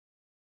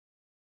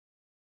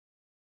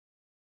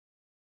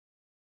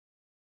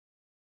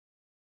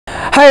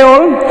Hi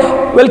all,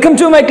 welcome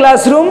to my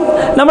classroom.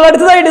 We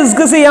will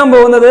discuss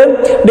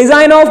the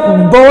design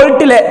of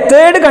bolt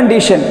third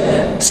condition.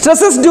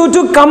 Stresses due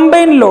to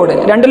combined load.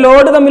 Two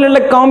load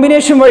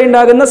combination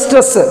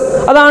stress.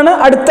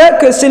 That's the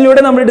question we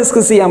will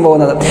discuss. We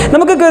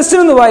will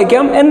question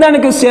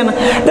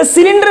the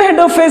cylinder head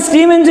of a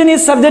steam engine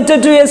is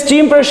subjected to a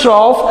steam pressure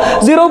of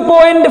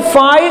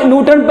 0.5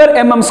 Newton per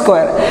mm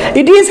square.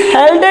 It is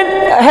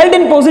held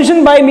in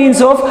position by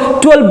means of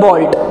 12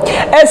 bolt.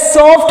 A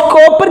soft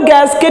copper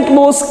gasket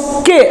was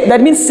K,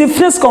 that means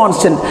stiffness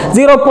constant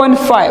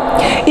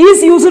 0.5,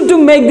 is used to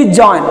make the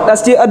joint.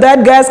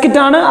 That gasket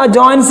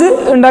joints use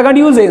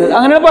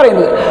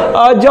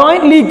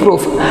joint leak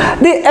proof.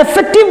 The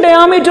effective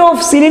diameter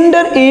of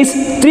cylinder is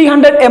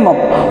 300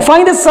 mm.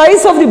 Find the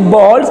size of the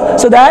bolts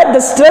so that the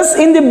stress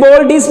in the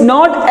bolt is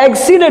not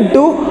exceeded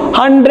to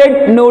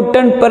 100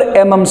 Newton per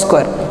mm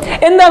square.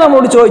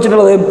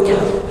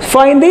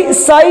 Find the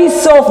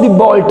size of the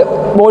bolt.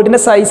 Bolt in the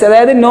size,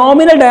 that is the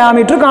nominal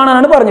diameter. We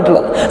have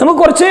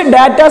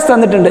data.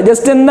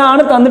 Just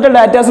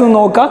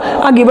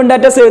data. Given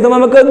data,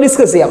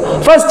 discuss.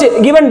 First,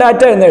 given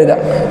data.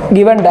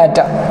 Given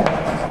data.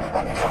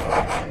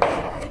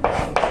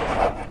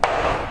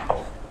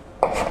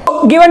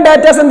 Given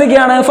data,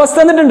 first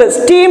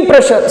steam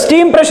pressure.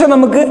 Steam pressure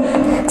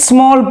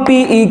small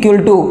p equal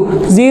to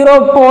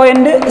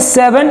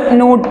 0.7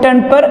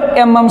 Newton per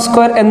mm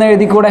square.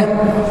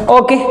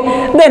 Okay.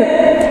 Then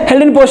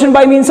held in position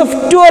by means of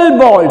 12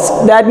 bolts.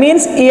 That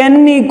means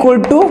n equal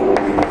to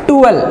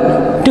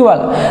 12.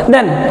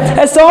 Then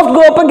a soft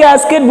copper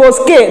gasket was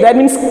K. That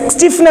means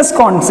stiffness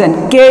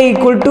constant. K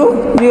equal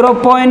to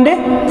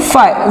 0.5.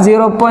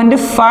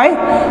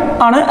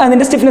 0.5 and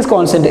the stiffness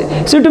constant.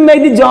 So to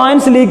make the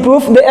joints leak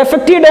proof, the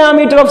effective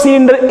diameter of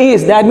cylinder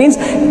is, that means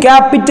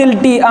capital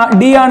T,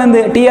 D on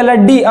the T L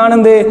D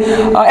on the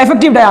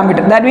effective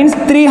diameter. That means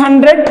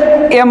 300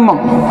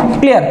 mm.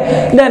 Clear?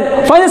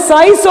 Then find the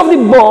size of the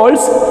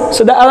bolts.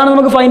 So that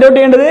we find out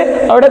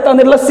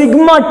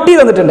sigma T.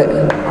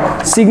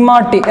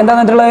 Sigma T and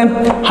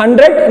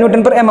 100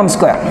 Newton per mm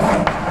square.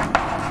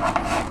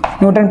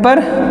 Newton per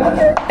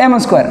mm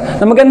square.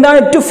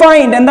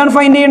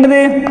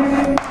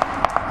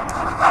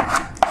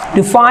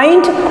 To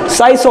find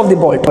size of the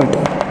bolt.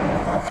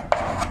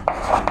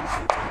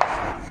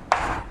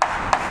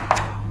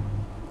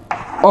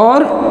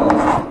 Or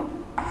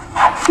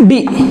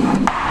D.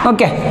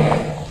 Okay.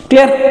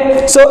 Clear?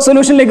 So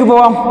solution like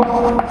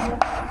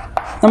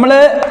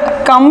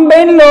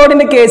combined load in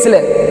the case.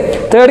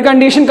 Third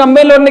condition,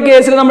 combined load in the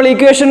case, we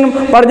equation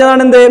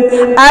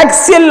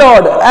axial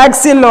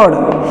load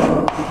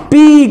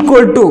P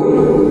equal to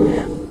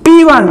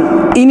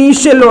P1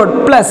 initial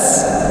load plus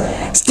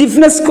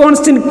stiffness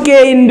constant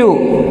K into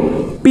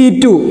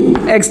P2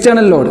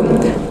 external load.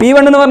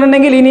 P1 is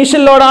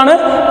initial load,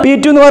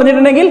 P2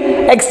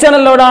 is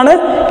external load,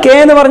 K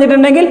is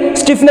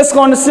stiffness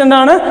constant,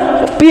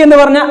 P is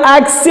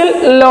axial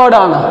load.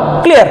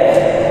 Clear?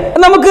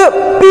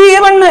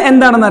 P1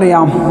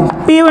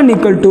 P1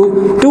 equal to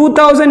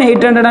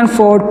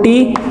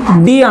 2840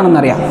 D.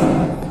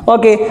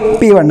 Okay,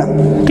 P1.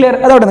 Clear?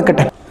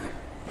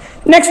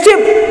 Next,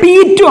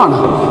 P2.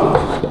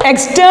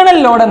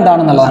 External load.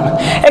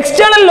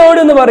 External load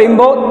is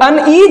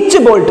each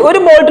bolt.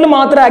 One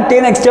bolt acts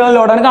in external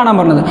load.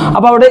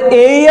 About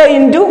area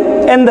into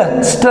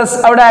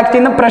stress,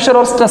 acting the pressure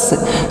or stress.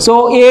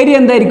 So area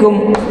is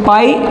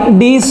pi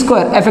D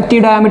square,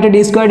 effective diameter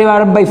D square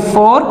divided by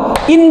 4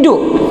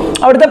 into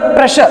the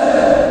pressure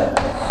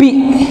P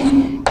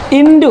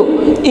into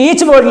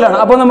each bolt.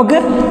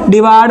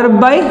 Divided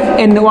by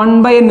n,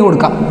 1 by n.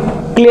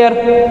 Clear?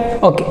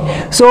 Okay.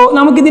 So, we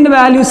have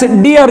values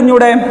D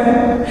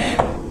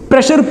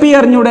pressure P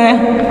N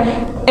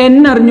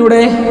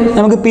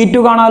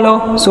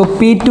P2 so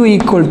P2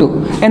 equal to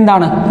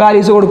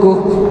values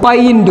pi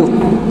into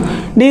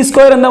D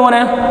square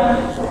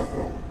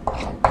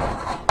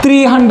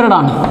 300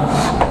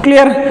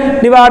 clear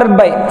divided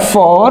by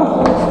 4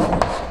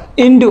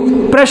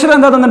 into pressure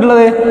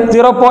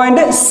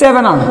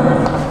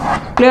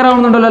 0.7 clear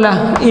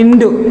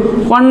into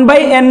 1 by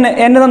n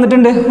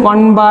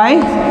 1 by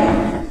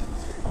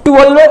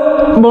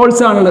 12 bolts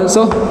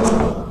so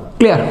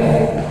clear.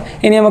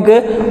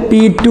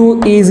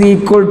 P2 is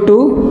equal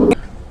to,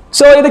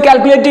 so this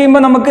calculate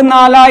നമുക്ക്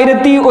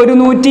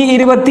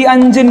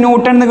 4125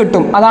 Newton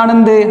കിട്ടും. അതാണ്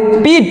എന്ത്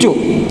P2.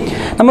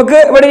 നമുക്ക്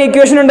ഇവിടെ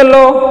equation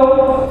ഉണ്ടല്ലോ,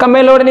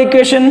 combined load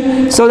equation.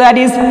 So that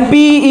is P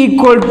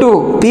equal to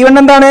P1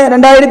 എന്താണ്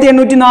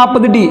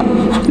 2840 D.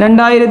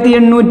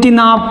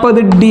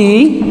 2840 D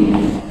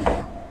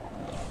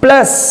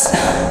plus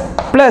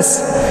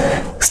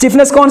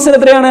stiffness constant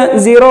എത്രയാണ്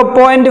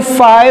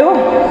 0.5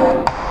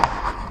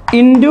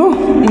 into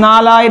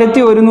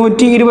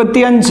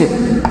 4125.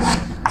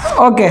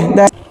 Okay.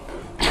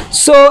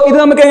 So, this is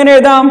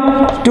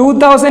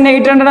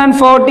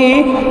 2840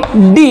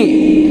 D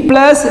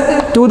plus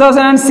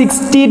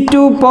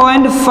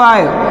 2062.5.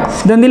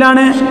 Then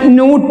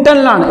Newton.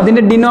 This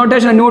is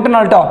denotation Newton.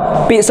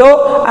 So,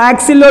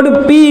 axial load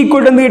P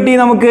equal to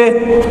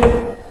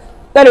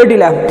value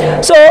കിട്ടിയില്ല.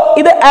 So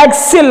ഇത്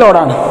axial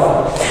ലോഡാണ്.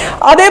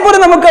 അതേപോലെ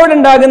നമുക്ക് അവിടെ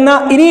ഉണ്ടാകുന്ന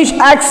ഇനി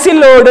axial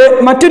load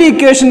മറ്റൊരു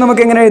ഇക്വേഷൻ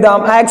നമുക്ക് എങ്ങനെ എഴുതാം?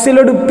 Axial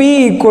load P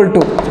equal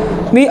to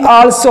V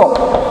also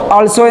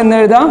എന്ന്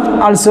എഴുതാം.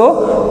 Also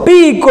P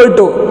equal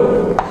to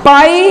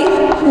pi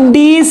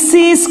DC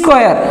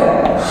square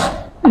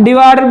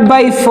divided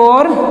by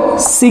 4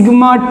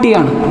 sigma T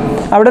ആണ്.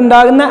 അവിടെ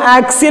ഉണ്ടാകുന്ന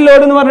ആക്സിയൽ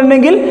ലോഡ് എന്ന്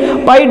പറഞ്ഞിട്ടുണ്ടെങ്കിൽ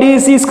pi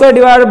DC square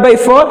divided by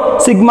 4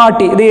 sigma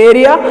T. ഇത്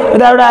ഏരിയ,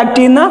 ഇത് അവിടെ ആക്ട്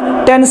ചെയ്യുന്ന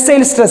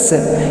ടെൻസൈൽ സ്ട്രെസ്.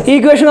 ഈ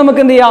ഇക്വേഷൻ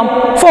നമുക്ക് എന്ത് ചെയ്യാം?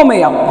 ഫോം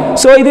ചെയ്യാം.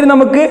 സോ ഇതിൽ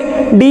നമുക്ക്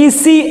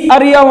DC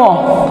അറിയാമോ?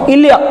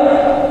 ഇല്ല.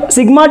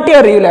 Sigma T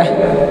അറിയൂലേ?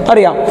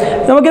 അറിയാം.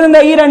 നമുക്കിതെന്താ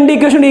ഈ രണ്ട്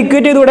ഇക്വേഷൻ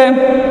ഈക്വേറ്റ് ചെയ്തൂടെ?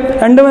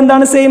 രണ്ടും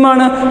എന്താണ്? സെയിം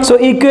ആണ്. സോ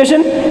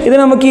ഇക്വേഷൻ ഇത്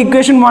നമുക്ക്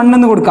ഇക്വേഷൻ 1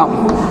 എന്ന് കൊടുക്കാം,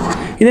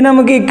 ഇതിന്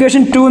നമുക്ക്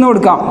ഇക്വേഷൻ 2 എന്ന്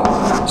കൊടുക്കാം.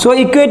 So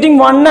equating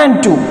 1 and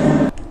 2.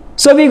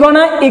 So we gonna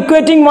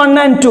equating 1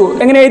 and 2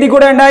 എങ്ങനെ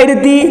എഴുതിക്കൂടെ?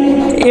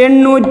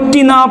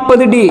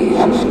 2840D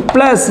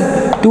plus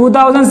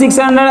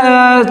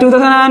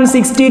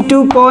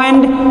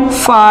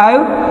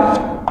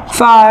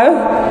 2062.5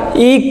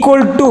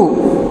 equal to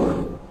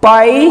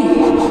pi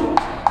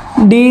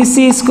DC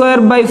square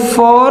by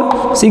 4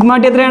 sigma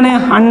T എത്രയാണ്?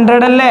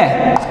 100 അല്ലേ?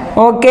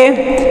 ഓക്കെ.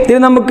 ഇതിൽ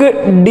നമുക്ക്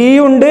D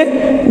ഉണ്ട്,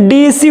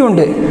 DC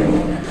ഉണ്ട്.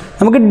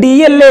 നമുക്ക് D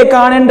അല്ലേ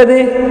കാണേണ്ടത്?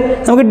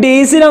 നമുക്ക്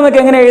DC നമുക്ക്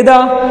എങ്ങനെ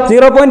എഴുതാം?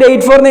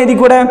 0.84 എന്ന്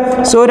എഴുതിക്കൂടെ?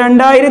 So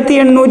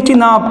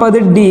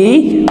 2840D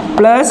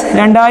plus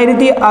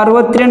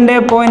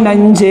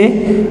 2062.5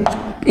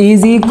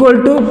 is equal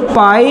to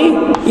pi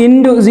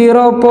into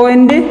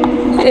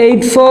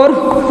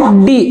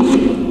 0.84D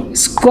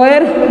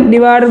square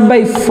divided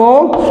by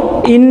 4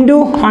 into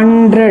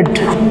 100.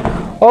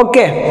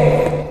 Okay,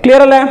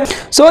 clear അല്ലേ?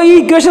 സോ ഈ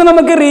ഇക്വേഷൻ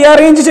നമുക്ക്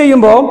റീഅറേഞ്ച്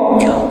ചെയ്യുമ്പോൾ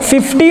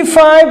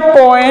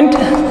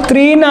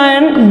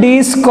 55.39D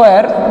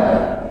square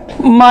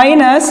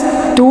minus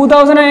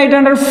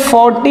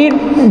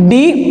 2840D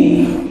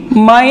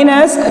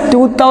minus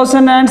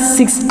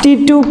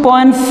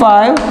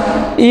 2062.5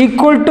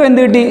 equal to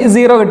എന്ത് കിട്ടി?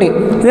 0 കിട്ടി.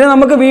 ഇതിനെ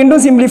നമുക്ക് വീണ്ടും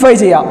സിംപ്ലിഫൈ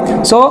ചെയ്യാം.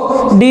 So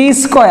D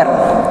square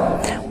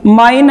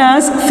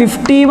minus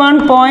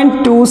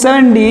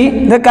 51.27D,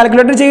 ഇത്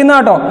കാൽക്കുലേറ്റർ ചെയ്യുന്ന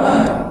കേട്ടോ,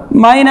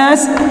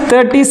 മൈനസ്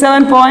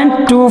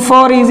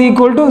 37.24 ഈസ്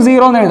ഈക്വൽ ടു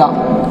 0 എന്ന് എഴുതാം.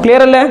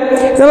 ക്ലിയർ അല്ലേ?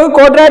 ഇത് നമുക്ക്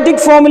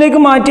ക്വാഡ്രാറ്റിക് ഫോമിലേക്ക്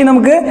മാറ്റി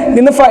നമുക്ക്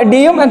ഇന്ന്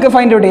ഡിയും ഒക്കെ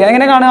ഫൈൻഡ് ഔട്ട് ചെയ്യാം.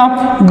 എങ്ങനെ കാണാം?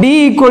 D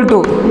equal to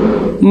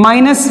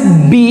minus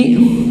B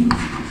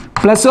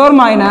plus or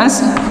minus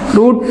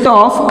root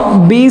of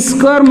B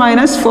square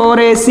minus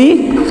 4AC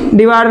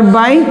divided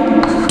by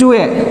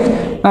 2A.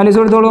 Values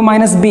കൊടുത്തോളൂ.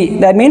 Minus B,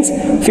 that means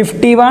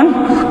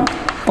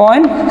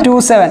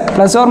 51.27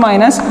 plus or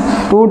minus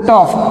root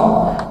of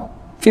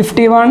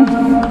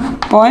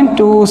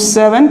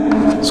 51.27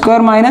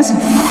 square minus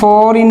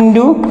 4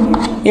 into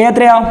A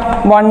എത്രയാ?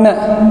 1,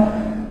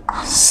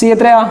 C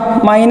എത്രയാ?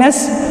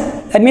 Minus,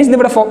 that means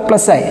ഇതിവിടെ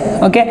plus ആയി.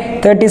 Okay,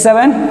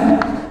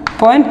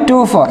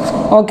 37.24.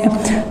 Okay,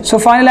 so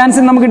final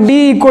answer നമുക്ക് D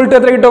equal to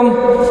എത്ര കിട്ടും?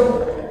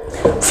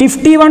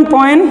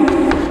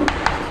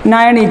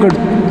 51.9 equal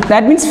to,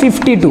 that means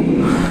 52.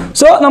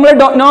 So നമ്മൾ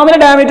nominal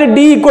diameter D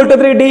equal to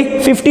എത്ര കിട്ടി?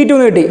 52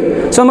 എന്ന് കിട്ടി.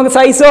 സോ നമുക്ക്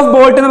സൈസ് ഓഫ്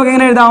ബോൾട്ട് നമുക്ക്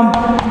എങ്ങനെ എഴുതാം?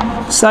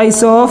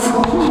 Size of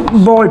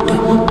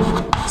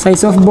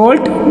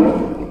bolt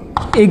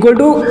equal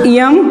to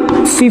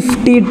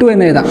M52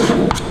 എന്ന് എഴുതാം.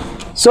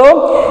 സോ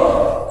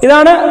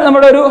ഇതാണ്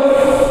നമ്മുടെ ഒരു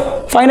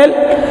ഫൈനൽ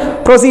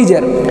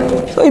പ്രൊസീജിയർ.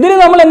 സോ ഇതിൽ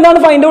നമ്മൾ എന്താണ്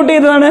ഫൈൻഡ് ഔട്ട്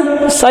ചെയ്തതാണ്?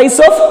 സൈസ്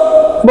ഓഫ്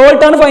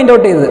ബോൾട്ടാണ് ഫൈൻഡ്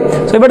ഔട്ട് ചെയ്തത്.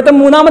 സോ ഇവിടുത്തെ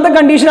മൂന്നാമത്തെ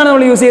കണ്ടീഷനാണ്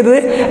നമ്മൾ യൂസ് ചെയ്തത്.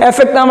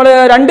 എഫക്ട് നമ്മൾ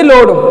രണ്ട്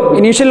ലോഡും,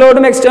 ഇനീഷ്യൽ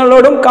ലോഡും എക്സ്റ്റേണൽ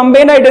ലോഡും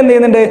കമ്പൈൻഡ് ആയിട്ട് എന്ത്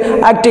ചെയ്യുന്നുണ്ട്?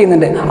 ആക്ട്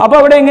ചെയ്യുന്നുണ്ട്. അപ്പോൾ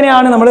അവിടെ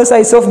എങ്ങനെയാണ് നമ്മൾ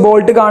സൈസ് ഓഫ്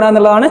ബോൾട്ട് കാണുക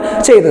എന്നുള്ളതാണ്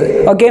ചെയ്തത്.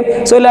 ഓക്കെ,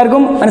 സോ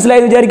എല്ലാവർക്കും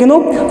മനസ്സിലായി വിചാരിക്കുന്നു.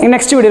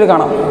 നെക്സ്റ്റ് വീഡിയോയിൽ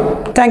കാണാം.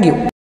 Thank you.